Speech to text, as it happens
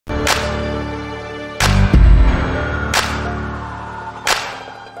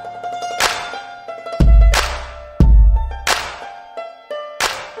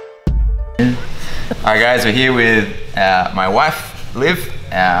Alright guys, we're here with my wife, Liv,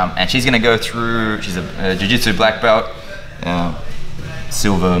 and she's going to go through, she's a Jiu-Jitsu black belt,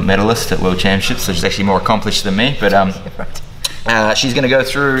 silver medalist at World Championships, so she's actually more accomplished than me, but she's going to go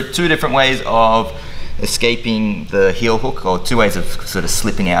through two different ways of escaping the heel hook, or two ways of sort of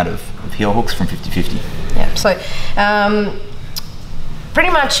slipping out of heel hooks from 50-50. Yeah, so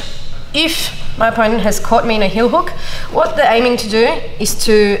pretty much if my opponent has caught me in a heel hook, what they're aiming to do is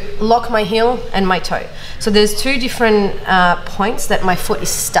to lock my heel and my toe. So there's two different points that my foot is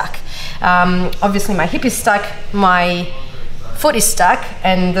stuck. Obviously my hip is stuck, my foot is stuck,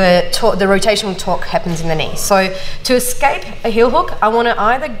 and the rotational torque happens in the knee. So to escape a heel hook, I want to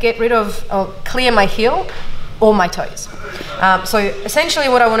either get rid of or clear my heel or my toes. So essentially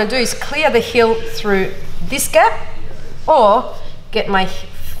what I want to do is clear the heel through this gap or get my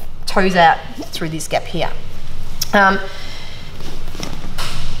toes out through this gap here. To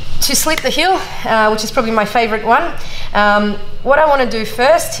slip the heel, which is probably my favorite one, what I want to do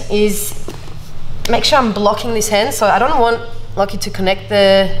first is make sure I'm blocking this hand. So I don't want Lockie to connect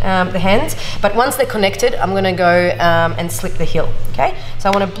the hands, but once they're connected, I'm going to go and slip the heel. Okay, so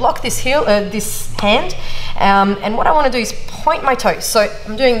I want to block this heel, this hand, and what I want to do is point my toes. So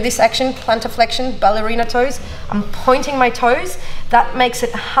I'm doing this action, plantar flexion, ballerina toes. I'm pointing my toes. That makes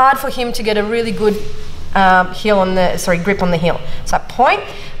it hard for him to get a really good grip on the heel. So I point.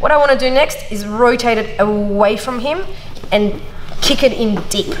 What I want to do next is rotate it away from him and kick it in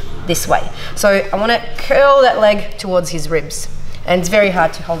deep this way. So I want to curl that leg towards his ribs, and it's very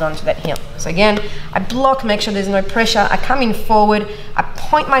hard to hold on to that heel. So again, I block, make sure there's no pressure. I come in forward, I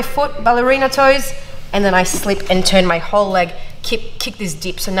point my foot, ballerina toes, and then I slip and turn my whole leg, kick this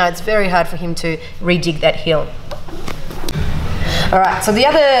deep. So now it's very hard for him to redig that heel. All right, so the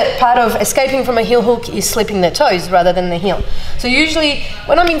other part of escaping from a heel hook is slipping the toes rather than the heel. So usually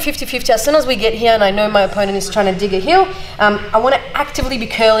when I'm in 50-50, as soon as we get here and I know my opponent is trying to dig a heel, I want to actively be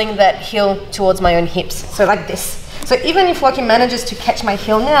curling that heel towards my own hips, so like this. So even if Lockie manages to catch my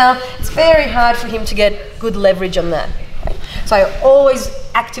heel now, it's very hard for him to get good leverage on that. Okay? So I always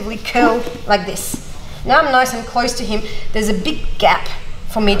actively curl like this. Now I'm nice and close to him, there's a big gap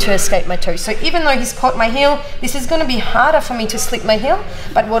for me to escape my toes. So even though he's caught my heel, this is going to be harder for me to slip my heel,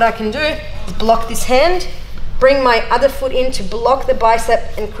 but what I can do is block this hand, bring my other foot in to block the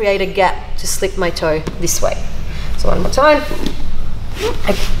bicep and create a gap to slip my toe this way. So one more time.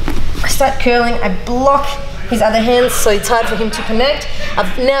 I start curling, I block his other hand so it's hard for him to connect.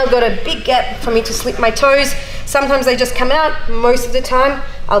 I've now got a big gap for me to slip my toes. Sometimes they just come out. Most of the time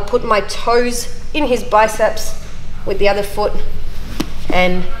I'll put my toes in his biceps with the other foot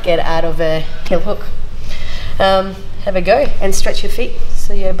and get out of a heel hook. Have a go and stretch your feet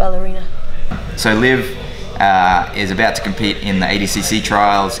so you're a ballerina. So Liv is about to compete in the ADCC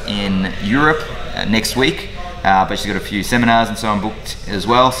trials in Europe next week, but she's got a few seminars and so on booked as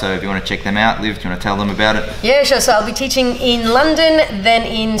well, so if you want to check them out, Liv, do you want to tell them about it? Yeah, sure. So I'll be teaching in London, then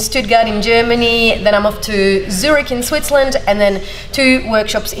in Stuttgart in Germany, then I'm off to Zurich in Switzerland, and then 2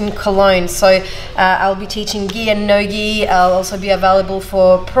 workshops in Cologne. So I'll be teaching gi and no gi. I'll also be available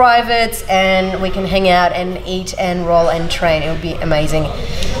for privates, and we can hang out and eat and roll and train. It'll be amazing.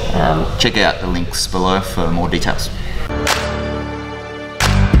 Check out the links below for more details.